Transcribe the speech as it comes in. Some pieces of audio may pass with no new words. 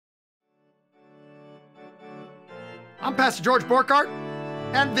I'm Pastor George Borghardt,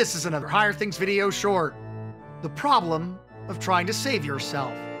 and this is another Higher Things video short. The problem of trying to save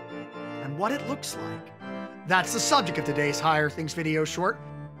yourself and what it looks like. That's the subject of today's Higher Things video short.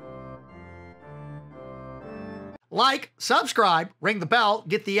 Like, subscribe, ring the bell,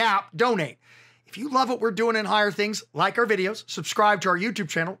 get the app, donate. If you love what we're doing in Higher Things, like our videos, subscribe to our YouTube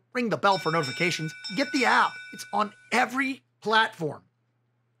channel, ring the bell for notifications, get the app. It's on every platform.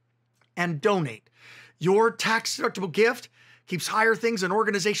 And donate. Your tax-deductible gift keeps Higher Things an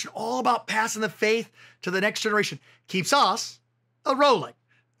organization all about passing the faith to the next generation. Keeps us a-rolling.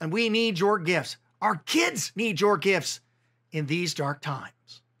 And we need your gifts. Our kids need your gifts in these dark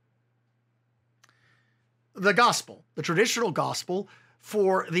times. The gospel, the traditional gospel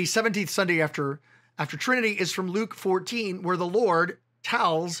for the 17th Sunday after Trinity is from Luke 14, where the Lord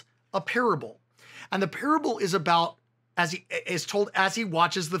tells a parable. And the parable is about, as he is told, as he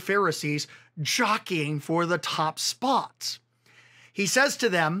watches the Pharisees jockeying for the top spots. He says to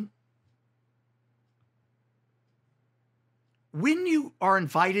them, when you are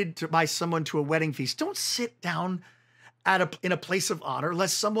invited by someone to a wedding feast, don't sit down in a place of honor,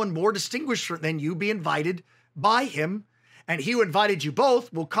 lest someone more distinguished than you be invited by him. And he who invited you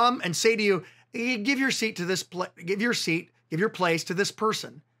both will come and say to you, give your place to this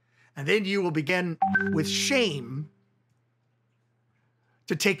person. And then you will begin with shame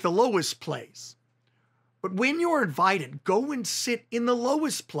to take the lowest place. But when you're invited, go and sit in the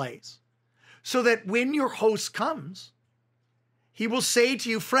lowest place, so that when your host comes, he will say to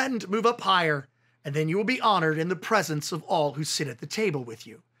you, friend, move up higher, and then you will be honored in the presence of all who sit at the table with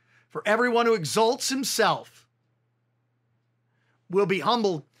you. For everyone who exalts himself will be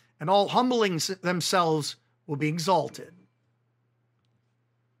humbled, and all humbling themselves will be exalted.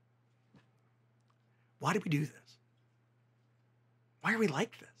 Why do we do this? Why are we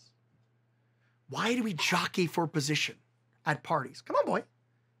like this? Why do we jockey for position at parties? Come on, boy.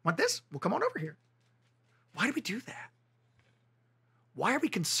 Want this? Well, come on over here. Why do we do that? Why are we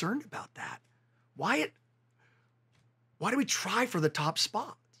concerned about that? Why do we try for the top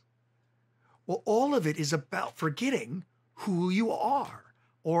spots? Well, all of it is about forgetting who you are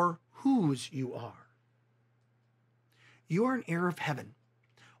or whose you are. You are an heir of heaven.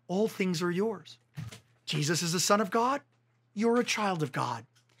 All things are yours. Jesus is the Son of God. You're a child of God.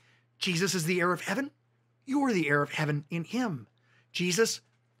 Jesus is the heir of heaven. You're the heir of heaven in him. Jesus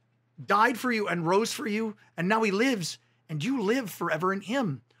died for you and rose for you, and now he lives, and you live forever in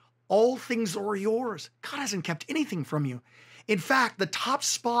him. All things are yours. God hasn't kept anything from you. In fact, the top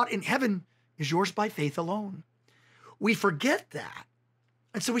spot in heaven is yours by faith alone. We forget that.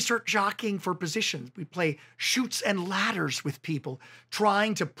 And so we start jockeying for positions. We play chutes and ladders with people,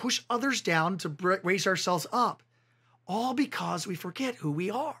 trying to push others down to raise ourselves up, all because we forget who we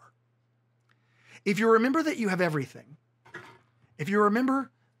are. If you remember that you have everything, if you remember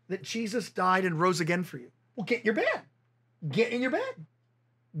that Jesus died and rose again for you, well, get in your bed. Get in your bed.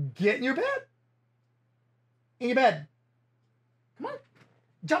 Get in your bed. In your bed. Come on.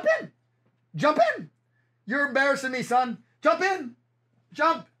 Jump in. Jump in. You're embarrassing me, son. Jump in.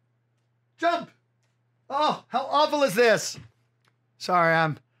 Jump. Jump. Oh, how awful is this? Sorry,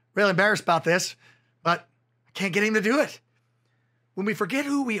 I'm really embarrassed about this, but I can't get him to do it. When we forget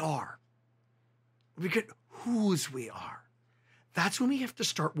who we are, we forget whose we are, that's when we have to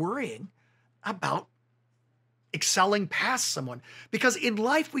start worrying about excelling past someone. Because in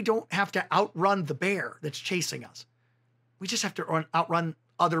life, we don't have to outrun the bear that's chasing us. We just have to outrun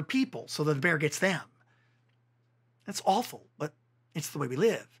other people so that the bear gets them. That's awful, but it's the way we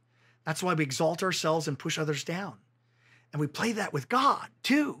live. That's why we exalt ourselves and push others down. And we play that with God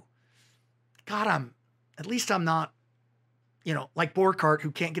too. God, at least I'm not, like Borghardt,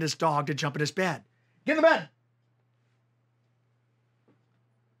 who can't get his dog to jump in his bed. Get in the bed.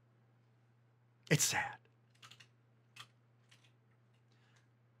 It's sad.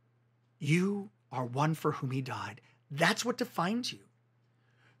 You are one for whom he died. That's what defines you.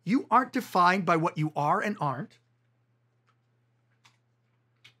 You aren't defined by what you are and aren't.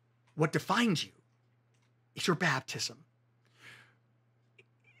 What defines you is your baptism.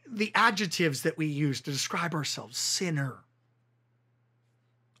 The adjectives that we use to describe ourselves: sinner,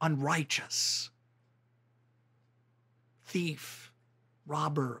 unrighteous, thief,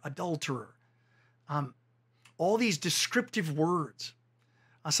 robber, adulterer. All these descriptive words.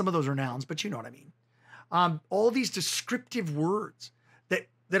 Some of those are nouns, but you know what I mean. All these descriptive words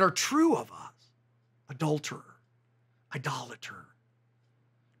that are true of us: adulterer, idolater,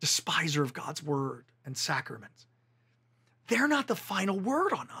 despiser of God's word and sacraments. They're not the final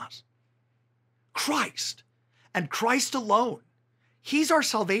word on us. Christ, and Christ alone. He's our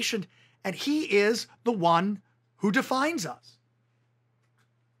salvation, and he is the one who defines us.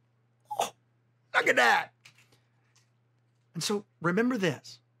 Oh, look at that. And so remember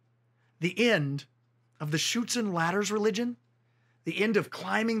this, the end of the Chutes and ladders religion, the end of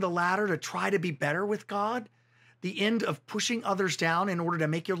climbing the ladder to try to be better with God, the end of pushing others down in order to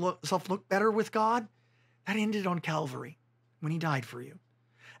make yourself look better with God, that ended on Calvary when he died for you.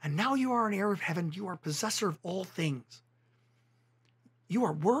 And now you are an heir of heaven. You are possessor of all things. You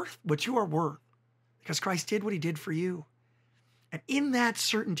are worth what you are worth because Christ did what he did for you. And in that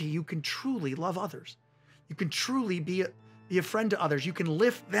certainty, you can truly love others. You can truly be a friend to others. You can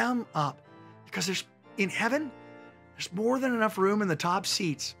lift them up because in heaven, there's more than enough room in the top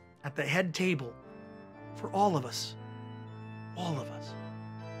seats at the head table for all of us. All of us.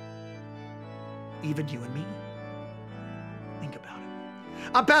 Even you and me. Think about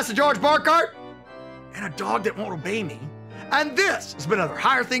it. I'm Pastor George Borghardt, and a dog that won't obey me. And this has been another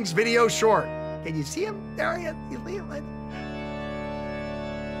Higher Things video short. Can you see him? There he is. You see him?